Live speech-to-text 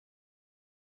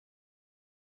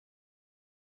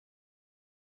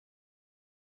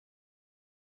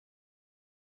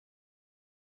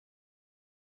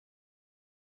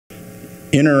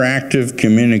Interactive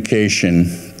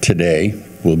communication today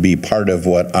will be part of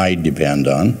what I depend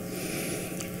on.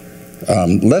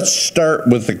 Let's start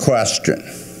with the question.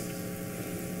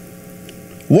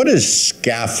 What is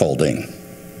scaffolding?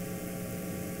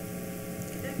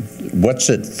 What's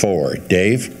it for,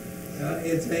 Dave?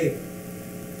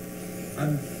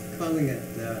 I'm calling it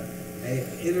a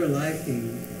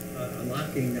interlocking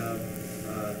of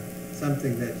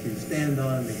something that you stand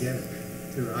on to get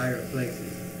to higher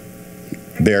places.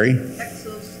 Barry?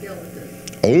 Exoskeleton.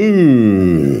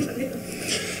 Ooh.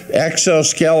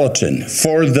 Exoskeleton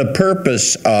for the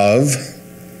purpose of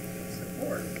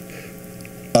Support.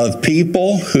 Of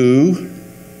people who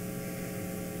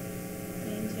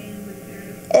Maintain and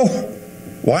repair. Oh,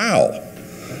 wow.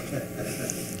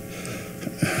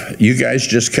 You guys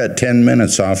just cut 10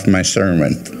 minutes off my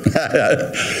sermon.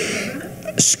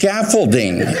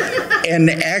 Scaffolding.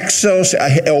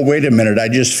 Oh, wait a minute. I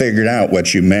just figured out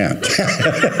what you meant.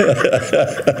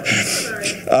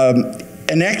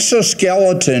 An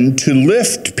exoskeleton to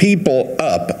lift people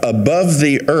up above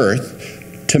the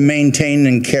earth to maintain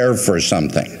and care for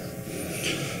something.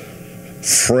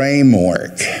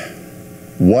 Framework.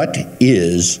 What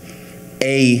is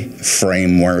a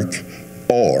framework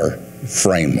or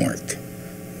framework?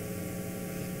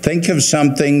 Think of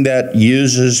something that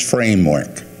uses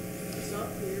framework.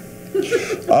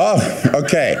 Oh,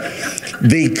 okay.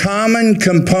 The common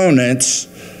components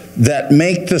that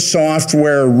make the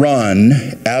software run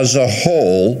as a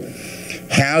whole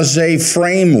has a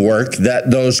framework that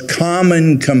those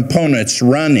common components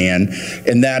run in,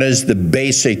 and that is the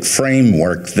basic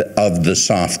framework of the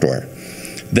software.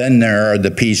 Then there are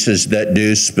the pieces that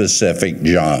do specific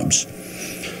jobs.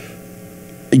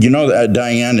 You know,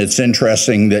 Diane, it's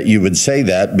interesting that you would say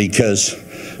that because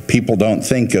people don't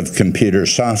think of computer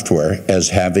software as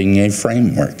having a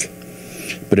framework.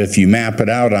 But if you map it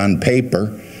out on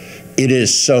paper, it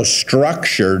is so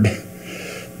structured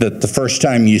that the first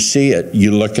time you see it,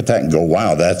 you look at that and go,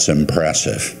 wow, that's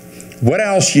impressive. What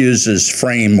else uses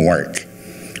framework?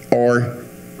 Or?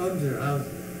 Homes or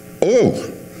houses. Oh,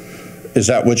 is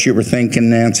that what you were thinking,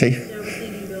 Nancy? Yeah, we're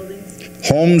thinking buildings.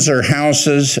 Homes or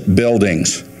houses,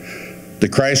 buildings. The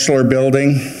Chrysler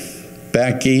Building,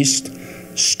 back east,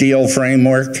 steel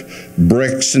framework,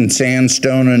 bricks and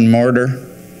sandstone and mortar.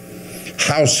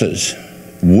 Houses,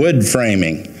 wood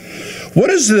framing. What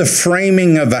does the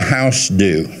framing of a house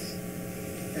do?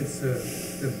 It's the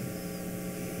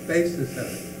basis of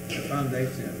it, the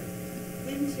foundation of it.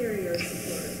 Interior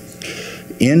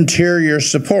support. Interior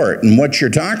support. And what you're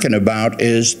talking about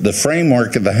is the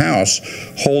framework of the house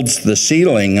holds the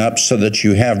ceiling up so that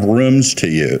you have rooms to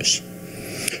use.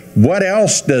 What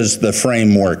else does the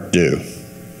framework do? It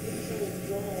holds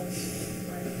walls,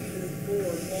 like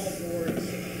wall boards,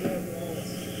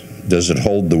 Does it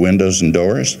hold the windows and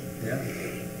doors? Yeah.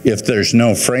 If there's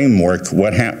no framework,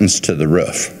 what happens to the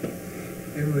roof?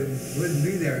 It wouldn't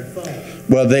be there at fall.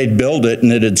 Well, they'd build it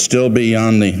and it'd still be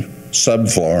on the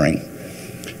subflooring,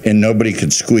 and nobody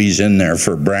could squeeze in there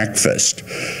for breakfast.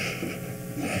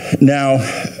 Now,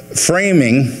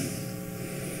 framework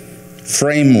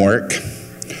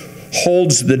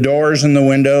holds the doors and the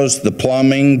windows, the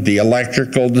plumbing, the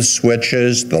electrical, the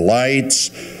switches, the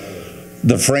lights,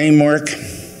 the framework.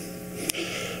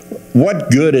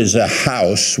 What good is a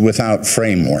house without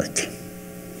framework?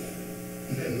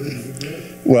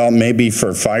 Well, maybe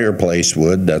for fireplace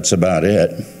wood, that's about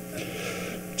it.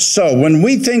 So when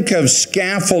we think of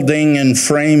scaffolding and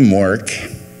framework,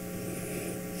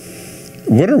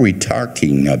 what are we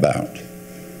talking about?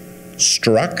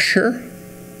 Structure?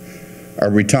 Are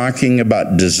we talking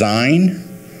about design?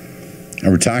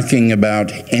 Are we talking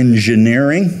about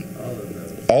engineering?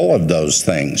 All of those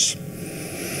things.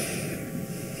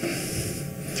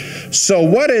 So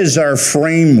what is our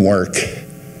framework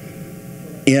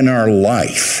in our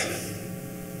life?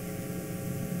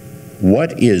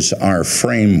 What is our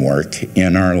framework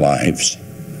in our lives?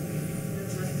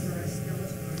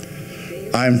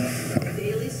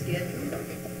 daily schedule.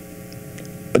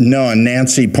 No, and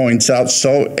Nancy points out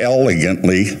so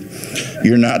elegantly,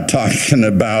 you're not talking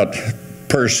about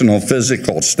personal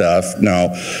physical stuff.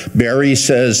 No, Barry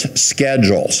says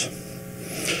schedules.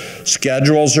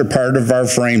 Schedules are part of our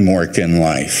framework in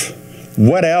life.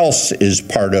 What else is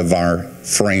part of our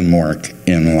framework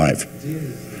in life? Jesus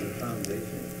is the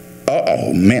foundation.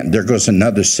 Oh man, there goes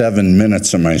another 7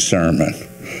 minutes of my sermon.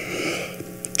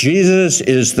 Jesus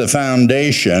is the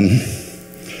foundation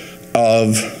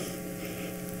of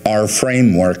our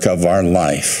framework of our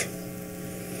life.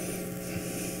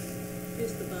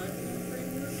 Is the Bible a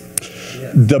framework?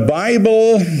 Yes. The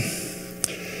Bible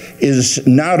is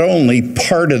not only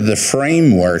part of the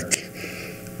framework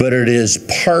but it is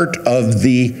part of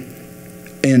the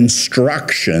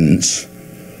instructions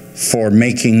for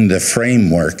making the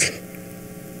framework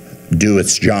do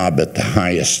its job at the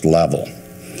highest level.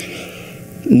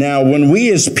 Now, when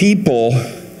we as people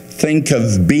think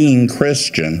of being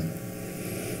Christian,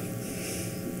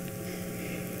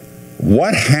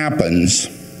 what happens?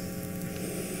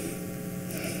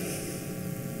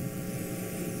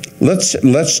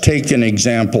 Let's take an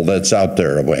example that's out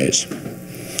there a ways.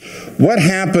 What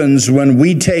happens when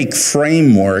we take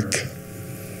framework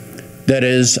that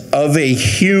is of a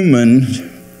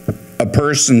human, a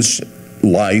person's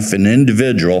life, an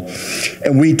individual,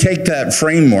 and we take that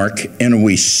framework and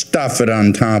we stuff it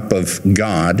on top of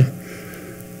God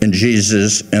and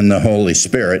Jesus and the Holy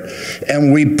Spirit,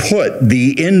 and we put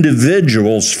the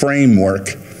individual's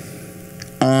framework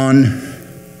on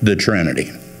the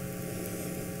Trinity?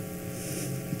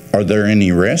 Are there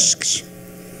any risks?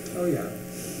 Oh, yeah.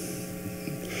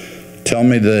 Tell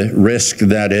me the risk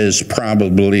that is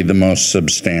probably the most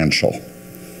substantial.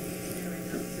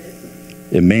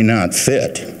 It may not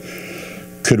fit.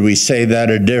 Could we say that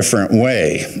a different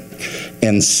way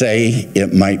and say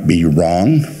it might be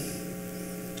wrong?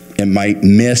 It might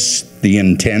miss the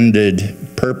intended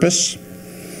purpose?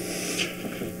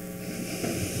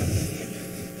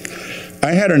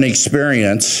 I had an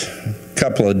experience a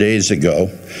couple of days ago.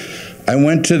 I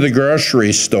went to the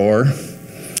grocery store,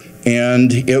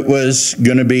 and it was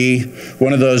going to be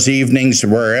one of those evenings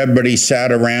where everybody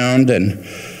sat around and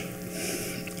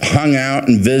hung out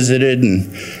and visited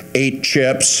and ate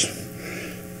chips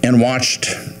and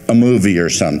watched a movie or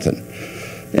something.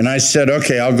 And I said,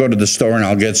 okay, I'll go to the store and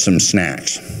I'll get some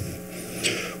snacks.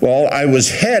 Well, I was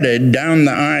headed down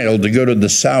the aisle to go to the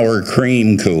sour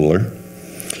cream cooler,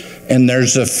 and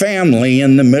there's a family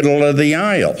in the middle of the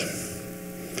aisle.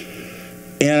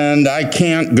 And I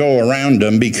can't go around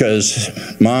them because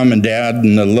Mom and Dad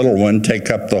and the little one take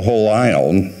up the whole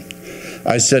aisle.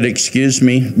 I said, excuse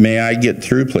me, may I get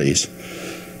through, please?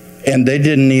 And they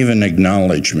didn't even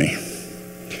acknowledge me.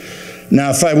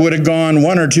 Now, if I would have gone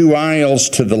one or two aisles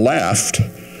to the left,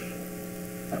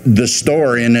 the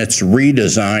store in its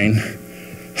redesign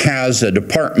has a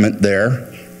department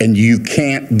there, and you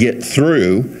can't get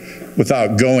through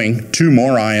without going two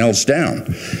more aisles down.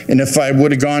 And if I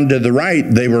would have gone to the right,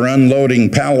 they were unloading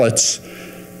pallets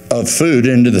of food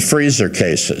into the freezer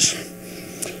cases.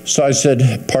 So I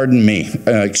said, pardon me,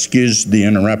 excuse the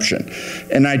interruption.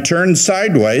 And I turned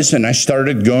sideways and I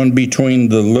started going between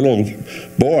the little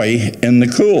boy and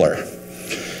the cooler.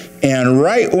 And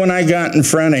right when I got in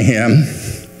front of him,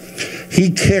 he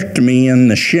kicked me in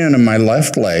the shin of my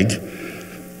left leg,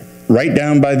 right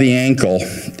down by the ankle,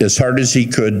 as hard as he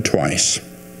could twice.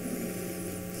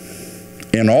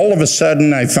 And all of a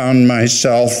sudden I found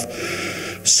myself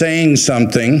saying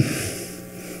something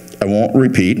I won't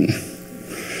repeat.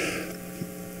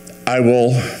 I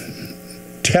will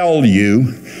tell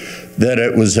you that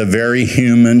it was a very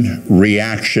human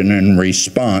reaction and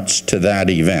response to that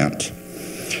event.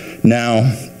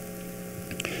 Now,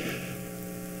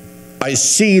 I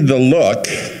see the look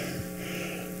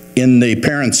in the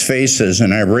parents' faces,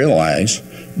 and I realize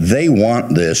they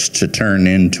want this to turn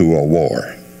into a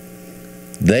war.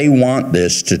 They want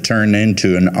this to turn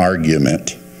into an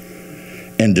argument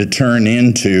and to turn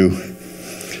into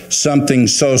something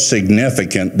so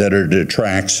significant that it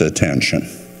attracts attention.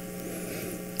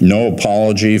 No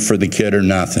apology for the kid or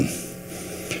nothing.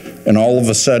 And all of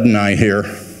a sudden I hear,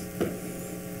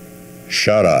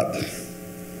 shut up.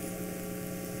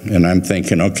 And I'm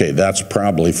thinking, okay, that's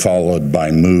probably followed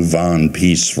by move on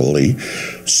peacefully.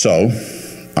 So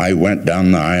I went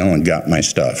down the aisle and got my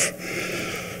stuff.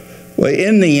 Well,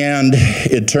 in the end,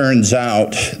 it turns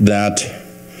out that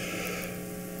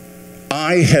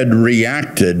I had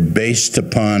reacted based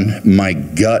upon my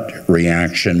gut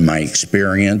reaction, my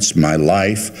experience, my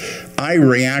life. I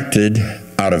reacted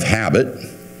out of habit,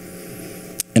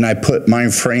 and I put my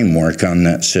framework on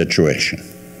that situation.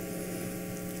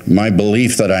 My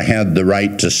belief that I had the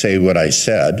right to say what I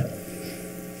said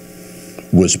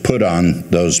was put on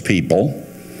those people.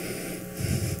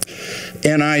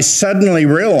 And I suddenly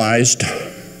realized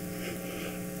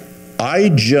I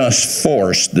just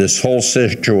forced this whole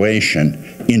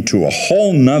situation into a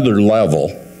whole nother level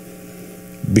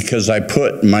because I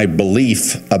put my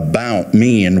belief about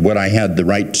me and what I had the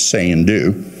right to say and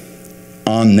do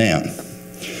on them.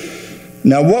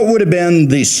 Now, what would have been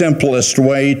the simplest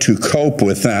way to cope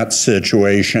with that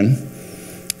situation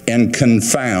and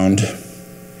confound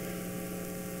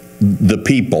the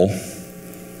people,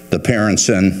 the parents,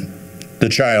 and the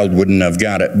child wouldn't have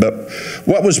got it? But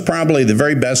what was probably the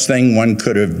very best thing one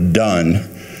could have done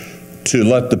to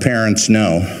let the parents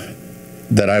know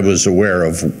that I was aware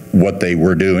of what they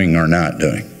were doing or not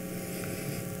doing.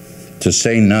 To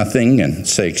say nothing and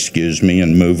say, excuse me,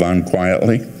 and move on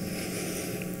quietly.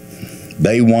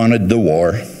 They wanted the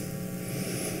war,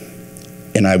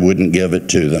 and I wouldn't give it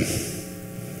to them.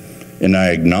 And I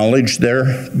acknowledged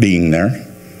their being there,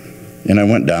 and I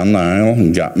went down the aisle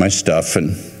and got my stuff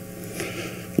and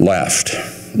left.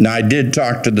 Now, I did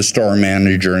talk to the store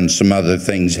manager, and some other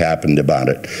things happened about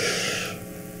it.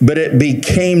 But it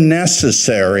became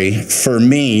necessary for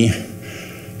me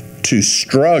to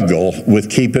struggle with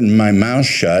keeping my mouth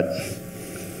shut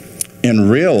and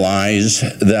realize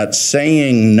that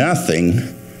saying nothing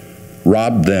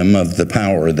robbed them of the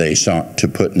power they sought to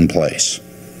put in place.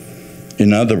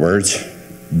 In other words,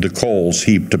 the coals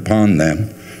heaped upon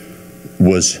them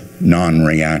was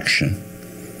non-reaction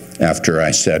after I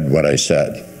said what I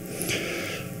said.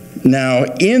 Now,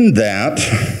 in that,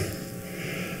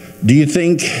 do you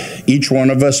think each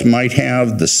one of us might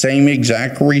have the same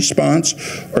exact response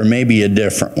or maybe a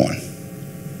different one?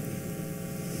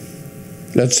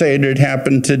 Let's say it had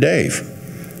happened to Dave.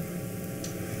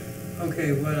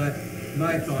 Okay,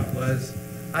 my thought was,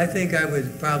 I think I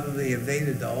would probably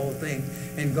evaded the whole thing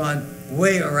and gone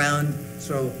way around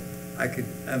so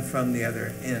I'm from the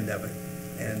other end of it.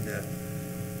 And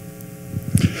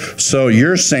so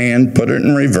you're saying put it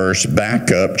in reverse,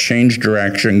 back up, change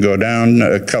direction, go down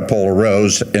a couple of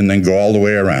rows, and then go all the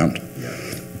way around.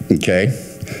 yeah. Okay?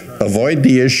 Avoid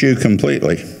the issue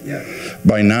completely Yeah.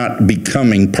 by not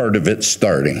becoming part of it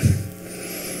starting.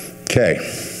 Okay.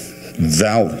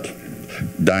 Valid.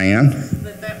 Diane?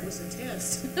 That was a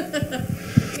test. You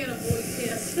can't avoid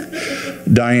tests.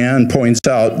 Diane points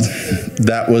out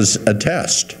that was a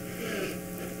test.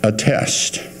 A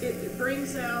test. It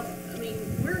brings out, I mean,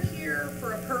 we're here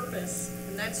for a purpose,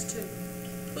 and that's to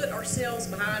put ourselves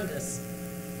behind us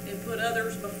and put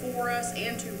others before us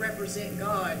and to represent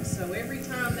God. So every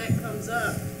time that comes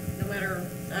up, no matter,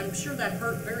 I'm sure that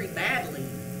hurt very badly,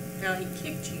 how he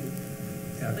kicked you.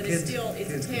 Yeah, But kids- it's still, it's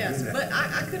kids a can do test. that. But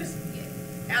I could have,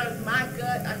 out of my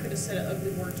gut, I could have said an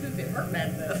ugly word too if it hurt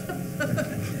bad enough.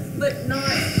 But not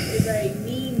as a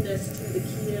meanness to the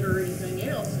kid or anything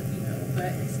else, you know,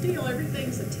 but still,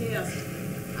 everything's a test.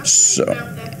 I So- prayed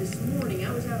about that this morning.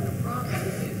 I was having a problem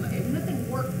with it. Like, nothing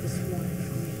worked this morning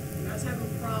for me. And I was having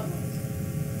problems.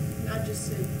 And I just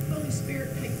said, Holy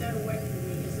Spirit, take that away from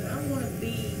me. I said, I want to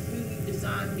be who you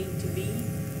designed me to be.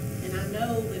 And I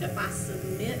know that if I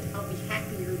submit, I'll be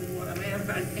happier than what I'm at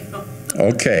right now.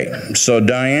 Okay, so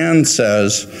Diane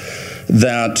says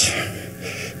that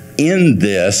in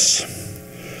this,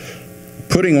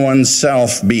 putting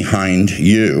oneself behind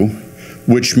you,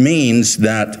 which means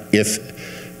that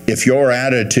if your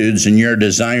attitudes and your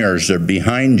desires are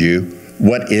behind you,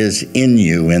 what is in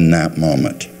you in that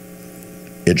moment?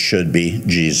 It should be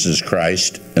Jesus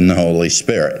Christ and the Holy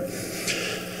Spirit.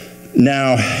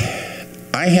 Now,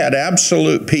 I had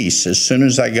absolute peace as soon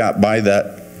as I got by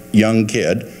that young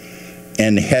kid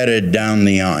and headed down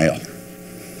the aisle.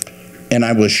 And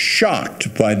I was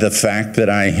shocked by the fact that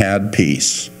I had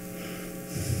peace.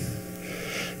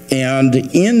 And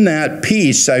in that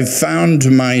peace, I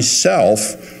found myself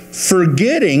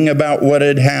forgetting about what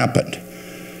had happened.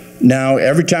 Now,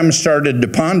 every time I started to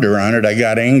ponder on it, I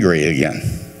got angry again.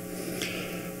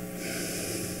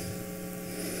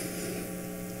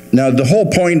 Now, the whole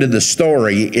point of the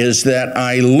story is that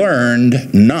I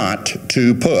learned not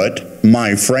to put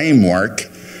my framework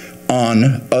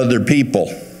on other people.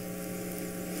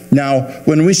 Now,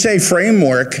 when we say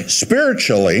framework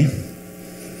spiritually,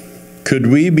 could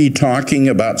we be talking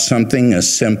about something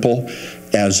as simple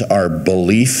as our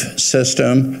belief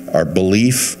system, our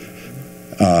belief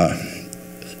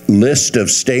list of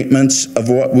statements of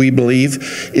what we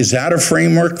believe? Is that a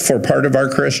framework for part of our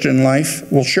Christian life?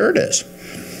 Well, sure it is.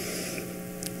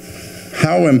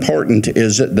 How important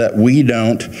is it that we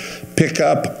don't pick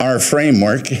up our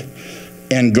framework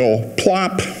and go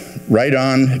plop right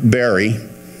on Barry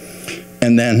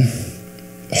and then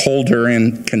hold her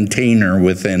in container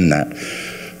within that?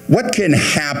 What can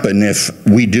happen if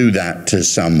we do that to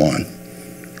someone?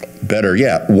 Better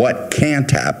yet, what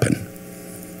can't happen?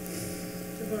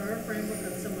 To put our framework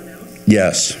on someone else?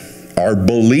 Yes, our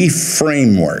belief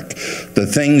framework, the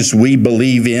things we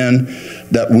believe in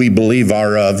that we believe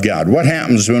are of God. What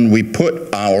happens when we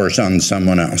put ours on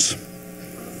someone else?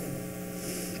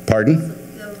 Pardon?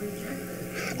 They'll reject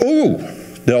it. Oh,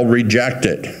 they'll reject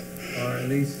it. Or at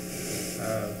least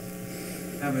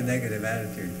have a negative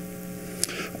attitude.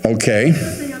 Okay.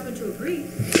 Unless they happen to agree.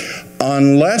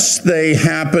 Unless they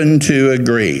happen to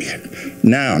agree.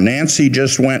 Now, Nancy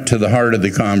just went to the heart of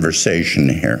the conversation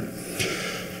here.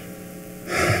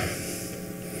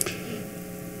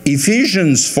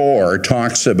 Ephesians 4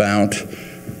 talks about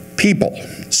people.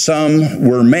 Some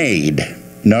were made.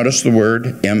 Notice the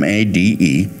word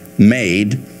M-A-D-E,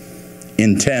 made,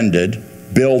 intended,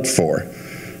 built for.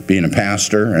 Being a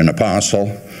pastor, an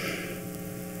apostle,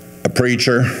 a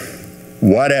preacher,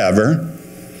 whatever.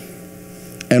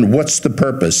 And what's the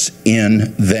purpose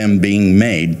in them being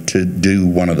made to do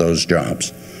one of those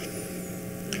jobs?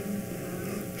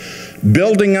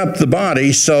 Building up the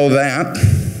body so that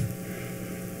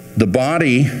the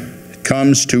body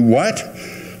comes to what?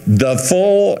 The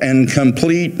full and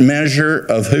complete measure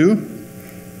of who?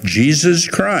 Jesus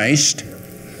Christ.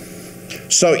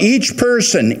 So each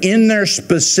person in their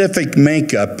specific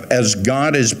makeup, as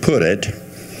God has put it,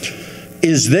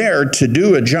 is there to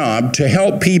do a job to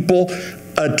help people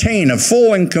attain a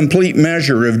full and complete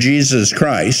measure of Jesus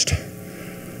Christ.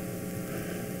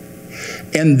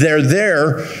 And they're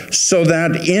there so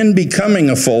that in becoming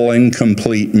a full and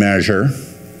complete measure,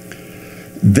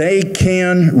 they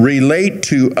can relate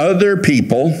to other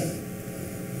people,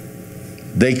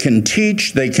 they can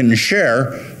teach, they can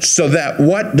share, so that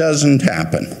what doesn't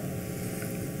happen?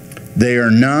 They are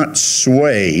not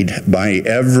swayed by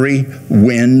every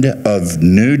wind of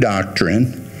new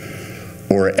doctrine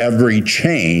or every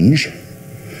change.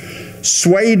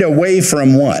 Swayed away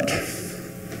from what?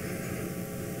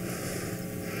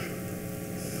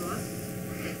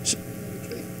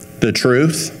 The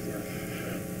truth,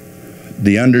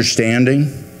 the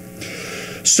understanding.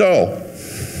 So,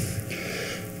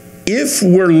 if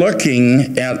we're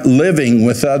looking at living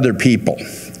with other people,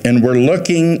 and we're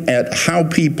looking at how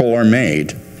people are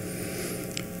made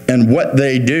and what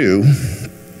they do,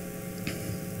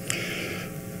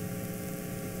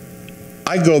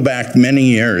 I go back many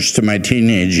years to my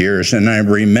teenage years, and I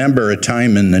remember a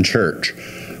time in the church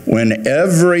when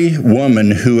every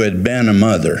woman who had been a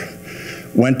mother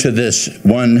went to this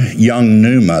one young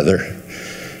new mother,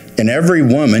 and every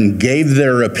woman gave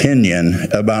their opinion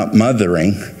about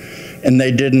mothering, and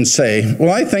they didn't say,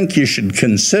 well, I think you should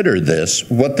consider this.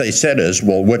 What they said is,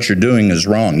 well, what you're doing is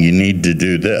wrong. You need to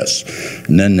do this.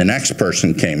 And then the next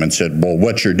person came and said, well,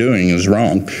 what you're doing is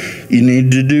wrong. You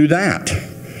need to do that.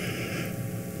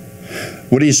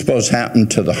 What do you suppose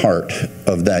happened to the heart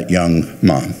of that young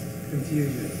mom?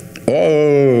 Confusion.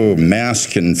 Oh, mass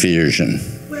confusion.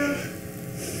 Well,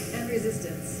 and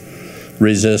resistance.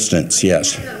 Resistance,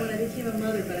 yes. I had that when I became a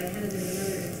mother, but I had it in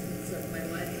another instance of my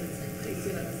life, and it's like crazy,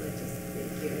 and I was like, just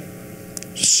thank you.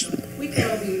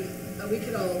 We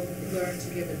could all learn to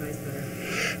give advice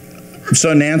better.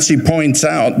 So Nancy points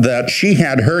out that she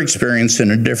had her experience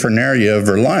in a different area of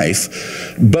her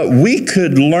life, but we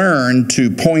could learn to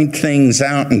point things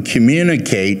out and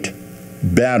communicate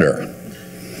better.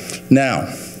 Now,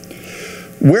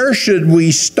 where should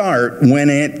we start when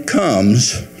it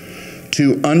comes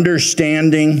to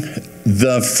understanding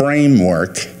the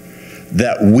framework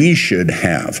that we should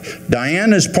have?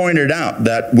 Diane has pointed out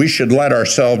that we should let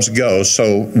ourselves go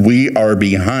so we are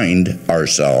behind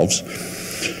ourselves,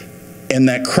 and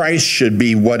that Christ should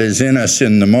be what is in us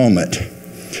in the moment.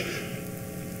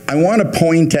 I want to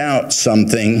point out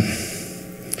something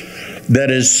that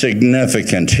is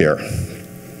significant here.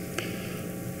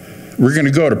 We're going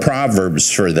to go to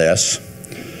Proverbs for this.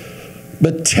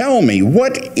 But tell me,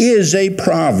 what is a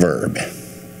proverb?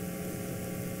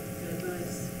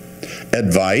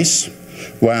 Advice.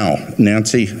 Wow,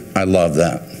 Nancy, I love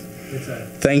that.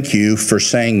 Thank you for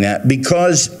saying that,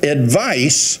 because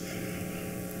advice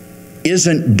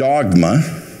isn't dogma,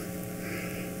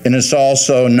 and it's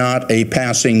also not a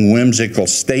passing whimsical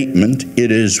statement.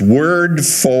 It is word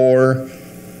for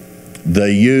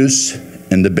the use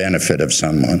and the benefit of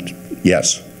someone.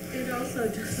 Yes? It also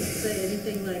doesn't say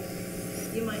anything like,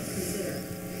 you might consider,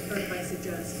 or if I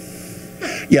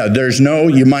suggest. Yeah, there's no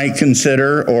you might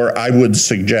consider or I would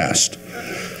suggest.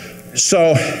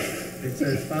 So, It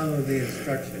says follow the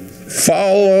instructions.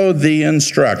 follow the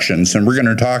instructions, and we're going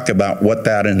to talk about what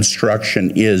that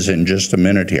instruction is in just a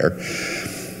minute here.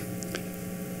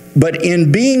 But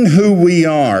in being who we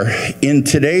are in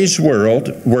today's world,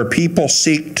 where people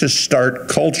seek to start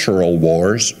cultural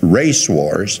wars, race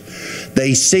wars,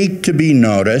 they seek to be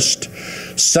noticed.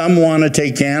 Some want to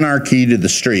take anarchy to the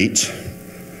streets.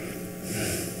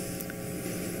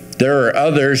 There are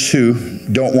others who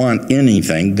don't want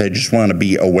anything. They just want to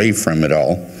be away from it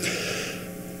all.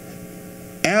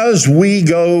 As we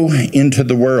go into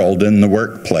the world in the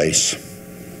workplace,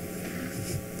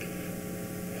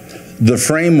 the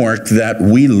framework that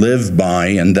we live by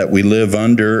and that we live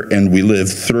under and we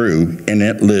live through, and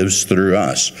it lives through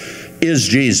us, is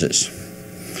Jesus.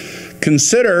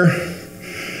 Consider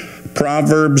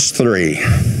Proverbs 3.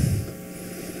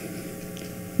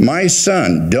 My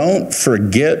son, don't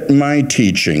forget my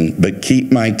teaching, but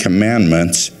keep my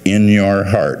commandments in your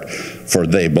heart, for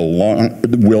they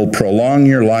will prolong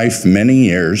your life many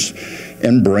years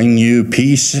and bring you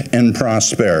peace and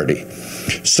prosperity.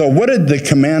 So what did the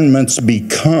commandments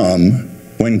become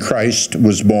when Christ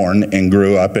was born and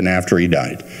grew up and after he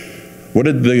died? What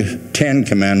did the 10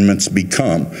 commandments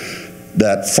become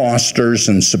that fosters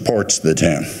and supports the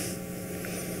 10?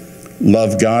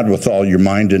 Love God with all your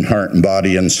mind and heart and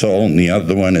body and soul, and the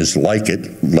other one is like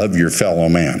it, love your fellow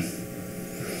man.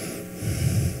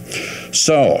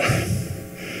 So,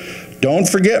 don't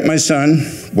forget, my son,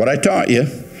 what I taught you.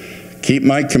 Keep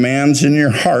my commands in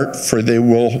your heart, for they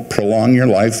will prolong your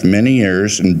life many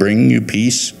years and bring you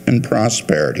peace and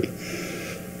prosperity.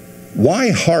 Why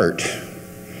heart?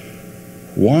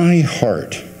 Why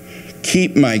heart?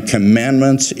 Keep my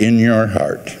commandments in your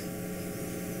heart.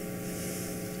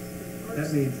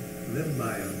 That means live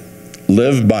by them.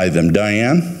 Live by them.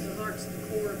 Diane? The heart's the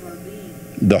core of our being.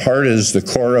 The heart is the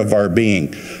core of our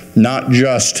being, not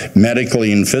just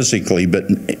medically and physically, but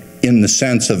in the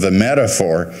sense of a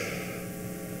metaphor.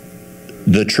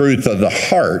 The truth of the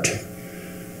heart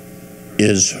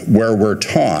is where we're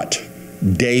taught.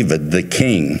 David, the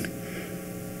king,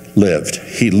 lived.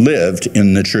 He lived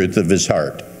in the truth of his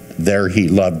heart. There he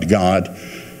loved God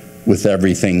with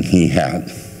everything he had.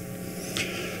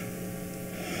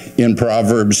 In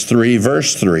Proverbs 3,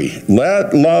 verse 3,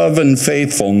 let love and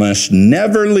faithfulness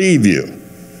never leave you.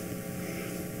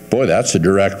 Boy, that's a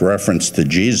direct reference to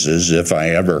Jesus, if I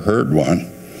ever heard one.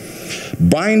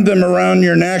 Bind them around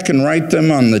your neck and write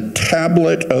them on the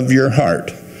tablet of your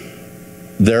heart.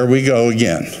 There we go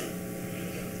again.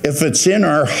 If it's in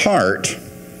our heart,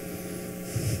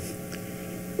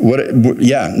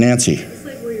 yeah, Nancy. It's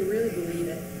like where you really believe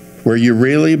it. Where you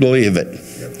really believe it.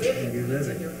 You live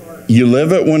it. You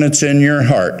live it when it's in your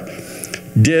heart.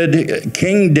 Did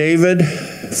King David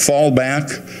fall back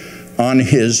on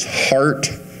his heart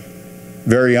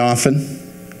very often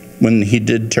when he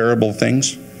did terrible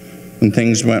things, when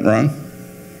things went wrong?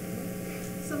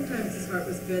 Sometimes his heart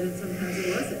was good and sometimes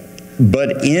it wasn't.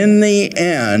 But in the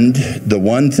end, the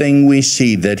one thing we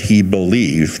see that he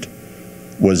believed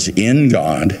was in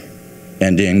God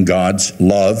and in God's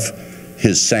love,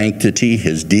 his sanctity,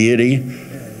 his deity.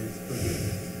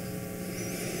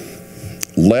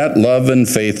 Let love and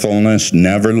faithfulness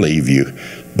never leave you.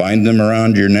 Bind them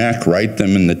around your neck, write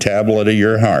them in the tablet of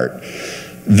your heart.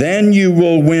 Then you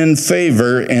will win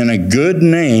favor and a good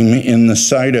name in the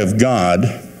sight of God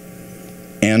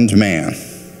and man.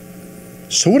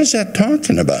 So what is that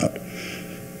talking about?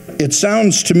 It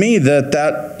sounds to me that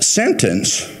that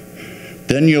sentence,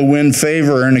 then you'll win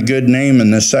favor and a good name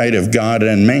in the sight of God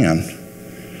and man.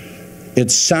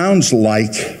 It sounds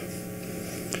like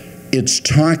it's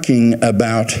talking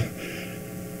about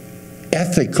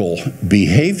ethical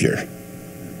behavior,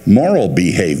 moral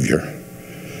behavior.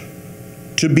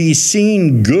 To be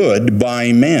seen good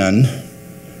by men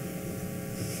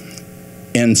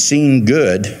and seen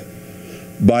good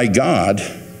by God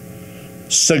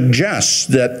suggests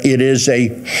that it is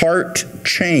a heart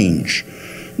change,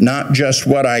 not just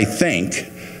what I think,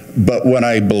 but what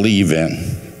I believe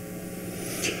in.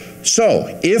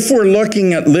 So, if we're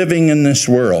looking at living in this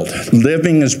world,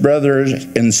 living as brothers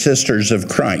and sisters of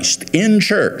Christ in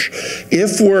church,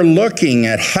 if we're looking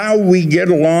at how we get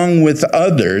along with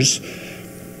others,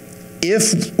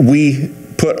 if we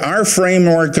put our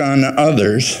framework on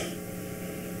others,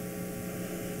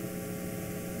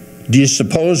 do you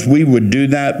suppose we would do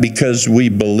that because we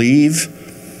believe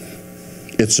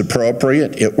it's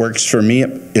appropriate, it works for me,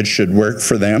 it should work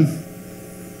for them?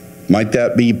 Might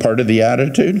that be part of the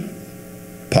attitude?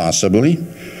 Possibly.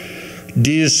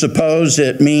 Do you suppose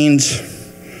it means,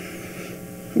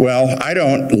 well, I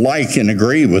don't like and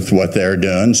agree with what they're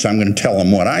doing, so I'm going to tell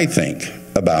them what I think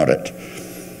about it?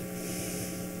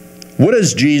 What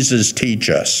does Jesus teach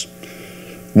us?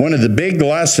 One of the big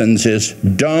lessons is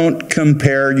don't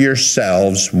compare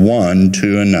yourselves one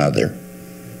to another.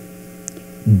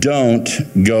 Don't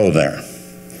go there.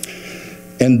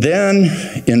 And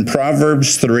then in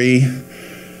Proverbs 3,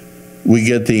 we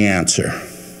get the answer.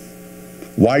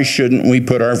 Why shouldn't we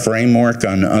put our framework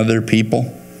on other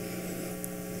people?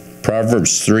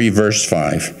 Proverbs 3, verse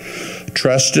 5.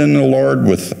 Trust in the Lord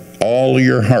with all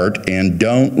your heart and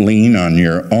don't lean on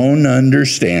your own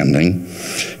understanding.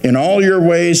 In all your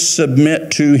ways submit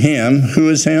to Him. Who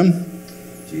is Him?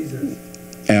 Jesus.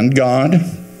 And God,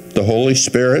 the Holy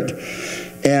Spirit.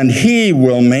 And He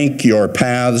will make your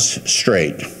paths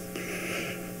straight.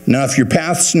 Now, if your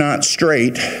path's not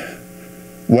straight,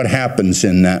 what happens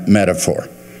in that metaphor?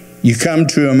 You come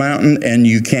to a mountain and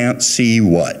you can't see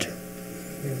what?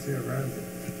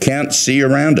 Can't see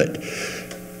around it.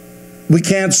 We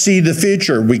can't see the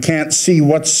future. We can't see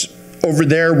what's over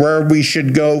there where we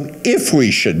should go if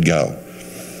we should go.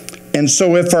 And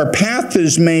so if our path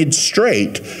is made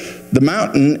straight, the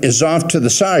mountain is off to the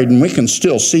side and we can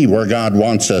still see where God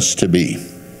wants us to be.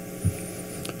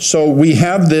 So we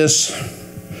have this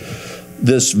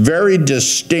very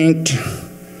distinct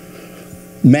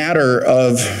matter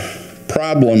of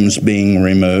problems being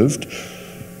removed.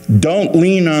 Don't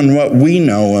lean on what we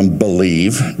know and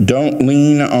believe. Don't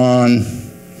lean on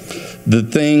the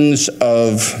things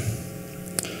of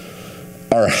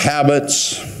our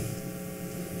habits.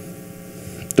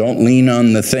 Don't lean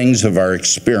on the things of our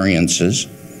experiences.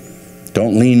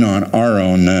 Don't lean on our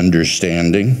own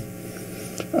understanding.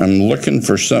 I'm looking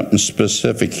for something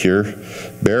specific here.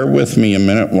 Bear with me a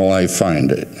minute while I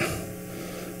find it.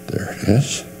 There it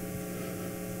is.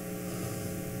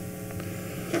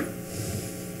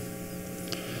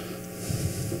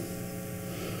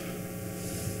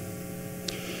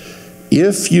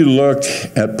 If you look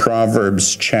at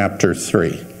Proverbs chapter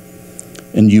 3,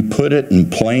 and you put it in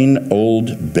plain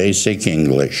old basic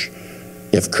English,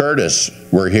 if Curtis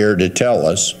were here to tell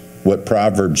us what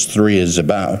Proverbs 3 is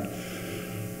about,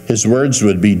 his words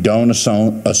would be, don't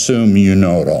assume you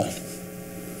know it all.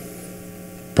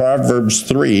 Proverbs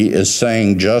 3 is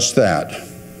saying just that.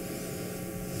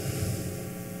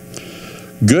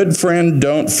 Good friend,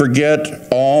 don't forget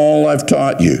all I've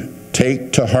taught you.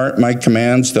 Take to heart my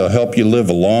commands. They'll help you live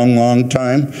a long, long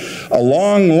time. A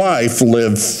long life,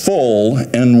 live full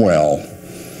and well.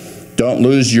 Don't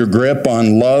lose your grip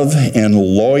on love and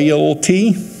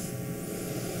loyalty.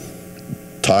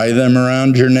 Tie them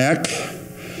around your neck.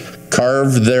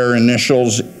 Carve their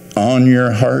initials on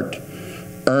your heart.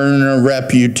 Earn a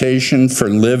reputation for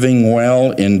living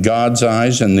well in God's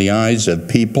eyes and the eyes of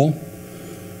people.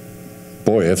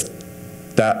 Boy, if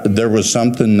there was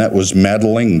something that was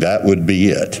meddling, that would be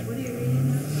it. What are you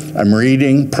reading now? I'm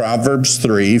reading Proverbs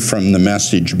 3 from the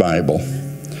Message Bible.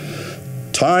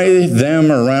 Tie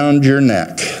them around your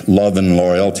neck, love and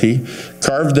loyalty.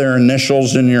 Carve their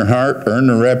initials in your heart. Earn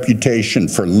a reputation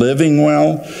for living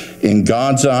well in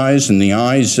God's eyes and the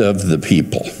eyes of the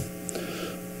people.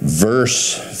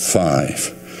 Verse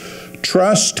 5.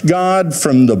 Trust God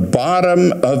from the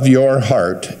bottom of your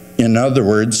heart. In other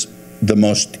words, the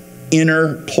most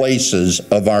inner places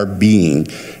of our being.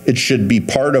 It should be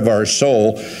part of our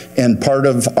soul and part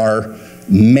of our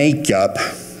makeup,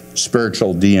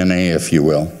 spiritual DNA, if you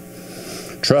will.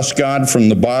 Trust God from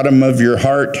the bottom of your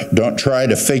heart. Don't try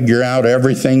to figure out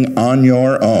everything on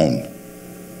your own.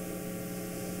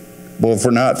 Well, if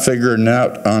we're not figuring it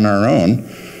out on our own,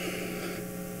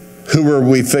 who are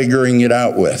we figuring it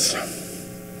out with?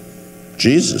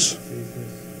 Jesus.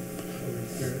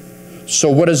 So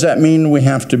what does that mean we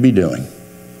have to be doing?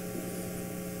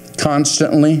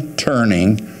 Constantly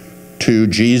turning to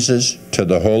Jesus, to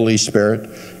the Holy Spirit,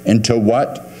 and to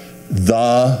what?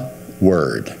 The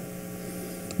Word.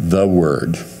 The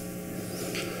Word.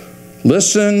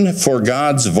 Listen for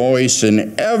God's voice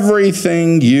in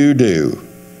everything you do.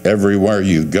 Everywhere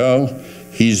you go,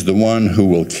 He's the one who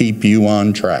will keep you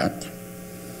on track.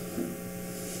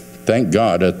 Thank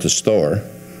God at the store,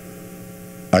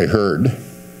 I heard,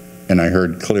 and I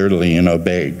heard clearly and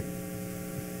obeyed.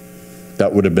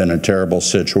 That would have been a terrible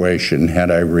situation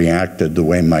had I reacted the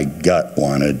way my gut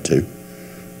wanted to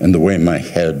and the way my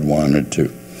head wanted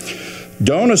to.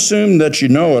 Don't assume that you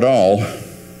know it all.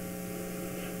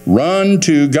 Run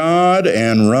to God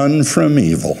and run from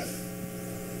evil.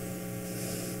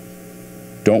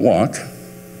 Don't walk.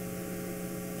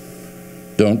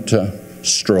 Don't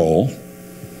stroll.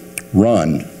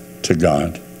 Run to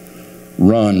God.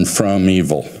 Run from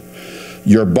evil.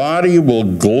 Your body will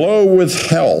glow with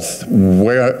health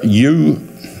where you...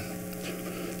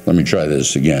 Let me try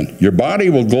this again. Your body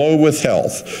will glow with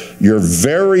health. Your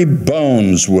very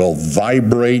bones will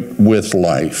vibrate with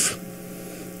life.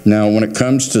 Now, when it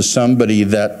comes to somebody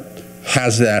that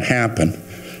has that happen,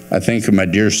 I think of my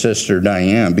dear sister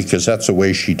Diane, because that's the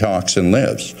way she talks and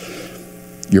lives.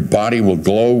 Your body will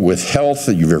glow with health.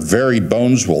 Your very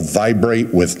bones will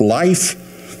vibrate with life.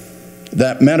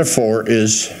 That metaphor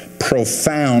is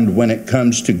profound when it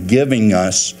comes to giving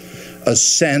us a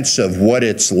sense of what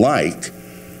it's like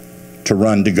to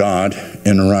run to God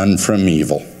and run from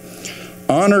evil.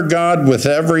 Honor God with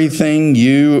everything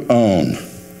you own.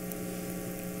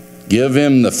 Give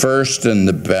Him the first and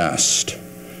the best.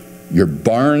 Your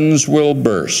barns will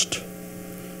burst.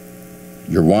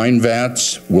 Your wine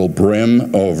vats will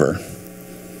brim over.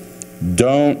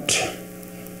 Don't,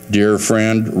 dear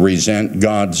friend, resent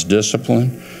God's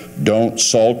discipline. Don't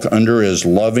sulk under His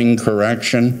loving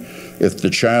correction. If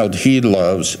the child he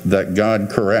loves that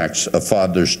God corrects, a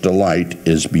father's delight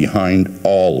is behind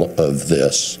all of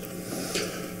this.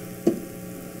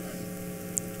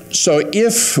 So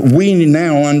if we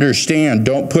now understand,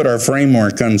 don't put our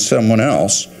framework on someone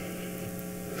else,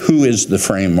 who is the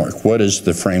framework? What is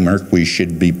the framework we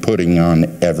should be putting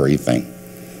on everything?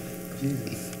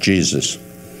 Jesus.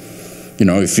 You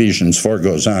know, Ephesians 4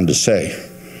 goes on to say,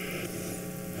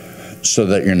 so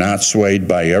that you're not swayed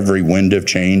by every wind of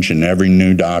change and every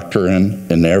new doctrine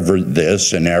and every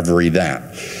this and every that.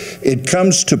 It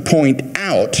comes to point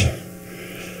out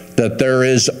that there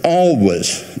is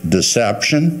always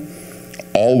deception,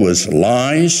 always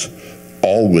lies,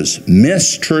 always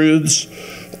mistruths,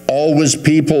 always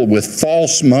people with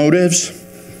false motives.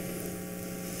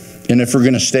 And if we're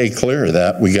going to stay clear of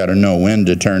that, we got to know when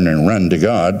to turn and run to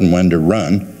God and when to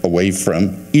run away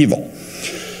from evil.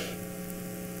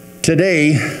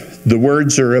 Today, the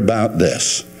words are about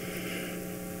this.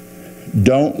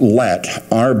 Don't let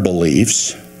our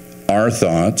beliefs, our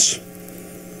thoughts,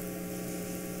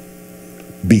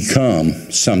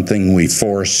 become something we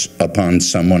force upon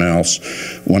someone else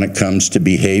when it comes to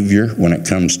behavior, when it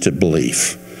comes to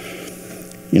belief.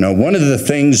 You know, one of the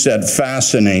things that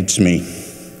fascinates me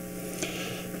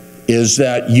is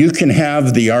that you can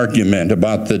have the argument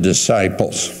about the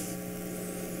disciples.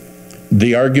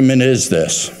 The argument is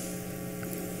this: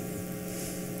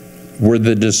 were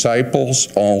the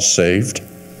disciples all saved?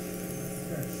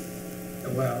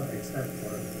 Well, except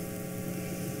for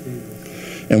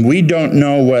Jesus. And we don't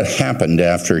know what happened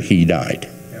after he died.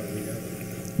 Yeah, we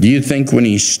don't. Do you think when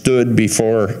he stood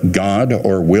before God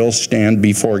or will stand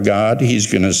before God, he's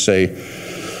going to say,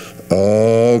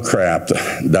 oh crap,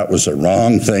 that was a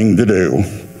wrong thing to do? I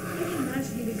can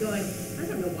imagine he'd be going, I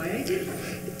don't know why I did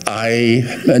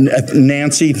that.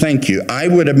 Nancy, thank you. I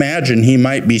would imagine he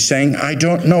might be saying, I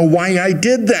don't know why I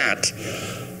did that.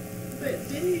 But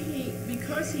didn't he,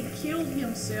 because he killed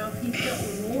himself, he felt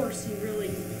remorse.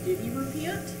 Did he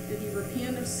repent? Did he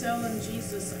repent of selling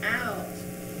Jesus out?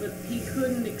 But he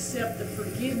couldn't accept the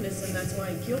forgiveness, and that's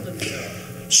why he killed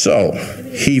himself. So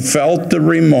he felt the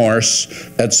remorse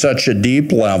at such a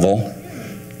deep level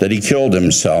that he killed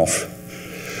himself.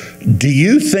 Do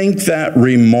you think that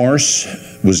remorse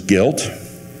was guilt?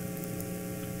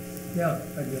 Yeah,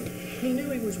 I do. He knew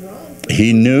he was wrong.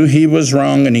 He knew he was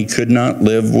wrong and he could not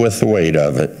live with the weight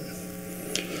of it.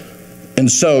 And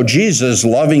so Jesus,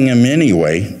 loving him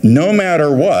anyway, no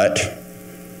matter what,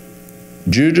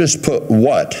 Judas put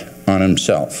what on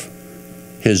himself?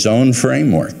 His own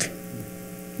framework,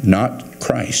 not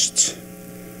Christ's.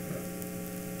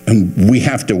 And we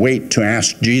have to wait to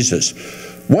ask Jesus,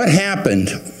 what happened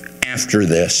after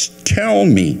this? Tell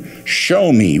me,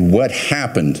 show me what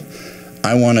happened.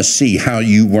 I want to see how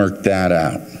you work that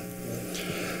out.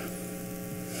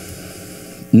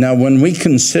 Now, when we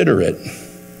consider it,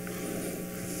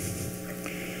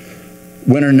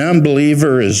 when a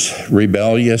non-believer is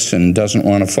rebellious and doesn't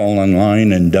want to fall in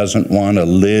line and doesn't want to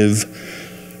live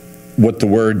what the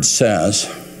Word says,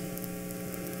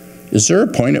 is there a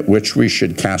point at which we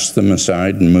should cast them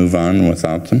aside and move on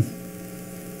without them?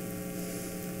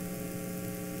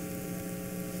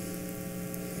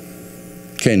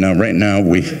 Okay, now right now I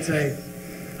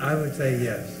would say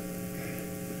yes.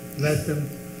 Let them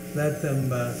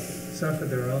suffer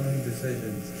their own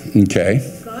decisions. Okay.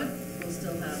 God will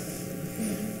still have them.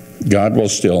 God will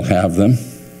still have them.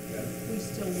 We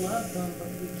still love them, but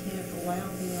we can't allow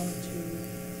them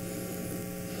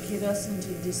to get us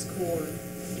into discord,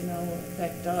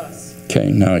 affect us. Okay,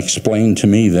 now explain to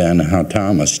me then how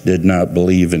Thomas did not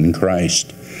believe in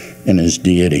Christ and his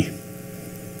deity.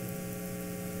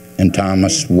 And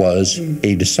Thomas was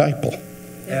a disciple.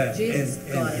 Yeah, Jesus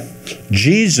got him.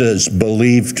 Jesus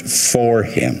believed for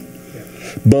him,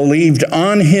 believed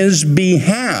on his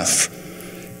behalf,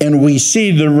 and we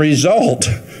see the result.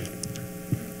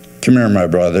 Come here, my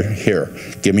brother. Here,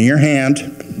 give me your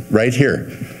hand right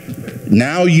here.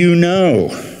 Now you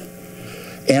know.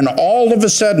 And all of a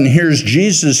sudden, here's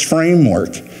Jesus'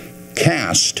 framework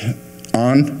cast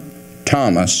on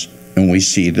Thomas, and we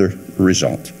see the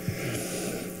result.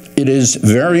 It is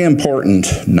very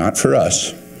important, not for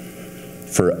us,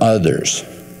 for others,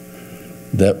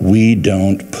 that we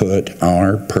don't put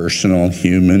our personal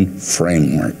human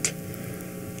framework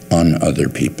on other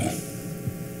people.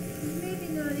 Maybe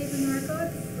not even our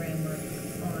God framework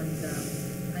on them.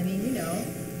 I mean,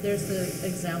 there's the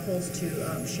examples to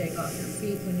shake off your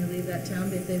feet when you leave that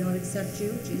town if they don't accept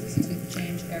you. Jesus didn't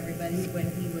change everybody when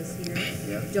he was here.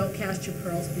 Yeah. Don't cast your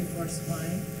pearls before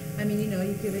swine. I mean, you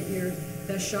give it your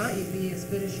best shot, you be as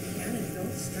good as you can, and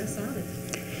don't stress out.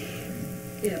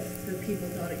 if the people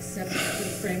don't accept the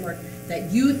framework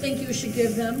that you think you should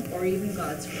give them, or even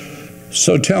God's framework.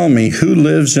 So tell me, who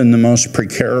lives in the most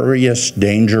precarious,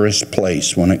 dangerous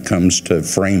place when it comes to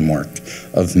framework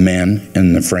of men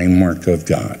in the framework of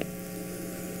God?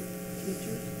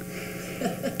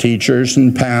 Teachers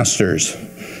and pastors.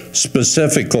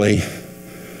 Specifically,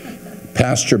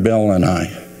 Pastor Bill and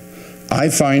I. I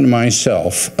find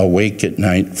myself awake at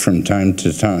night from time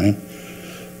to time,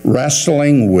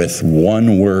 wrestling with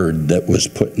one word that was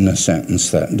put in a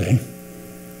sentence that day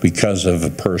because of a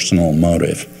personal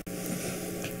motive.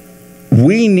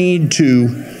 We need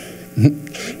to,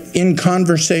 in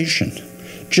conversation,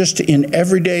 just in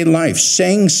everyday life,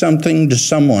 saying something to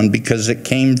someone because it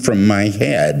came from my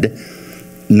head,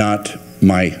 not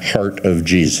my heart of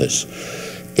Jesus.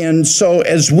 And so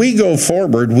as we go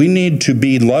forward, we need to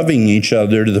be loving each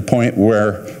other to the point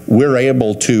where we're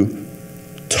able to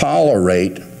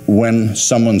tolerate when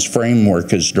someone's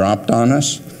framework is dropped on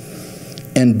us,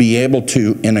 and be able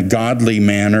to, in a godly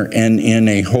manner and in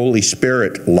a Holy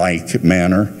Spirit-like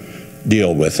manner,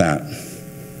 deal with that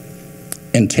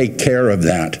and take care of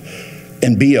that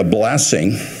and be a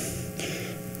blessing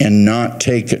and not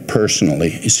take it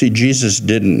personally. You see, Jesus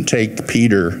didn't take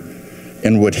Peter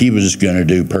and what he was going to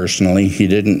do personally. He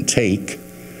didn't take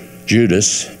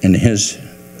Judas and his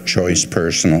choice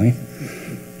personally,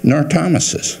 nor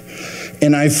Thomas's.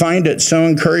 And I find it so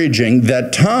encouraging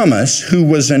that Thomas, who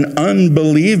was an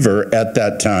unbeliever at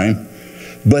that time,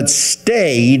 but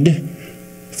stayed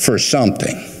for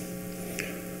something,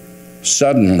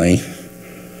 suddenly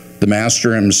the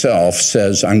Master himself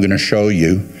says, I'm going to show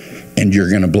you, and you're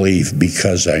going to believe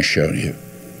because I showed you.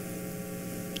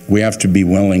 We have to be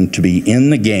willing to be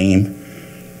in the game,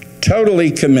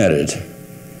 totally committed,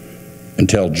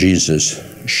 until Jesus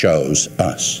shows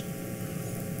us.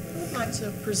 I'd like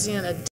to present a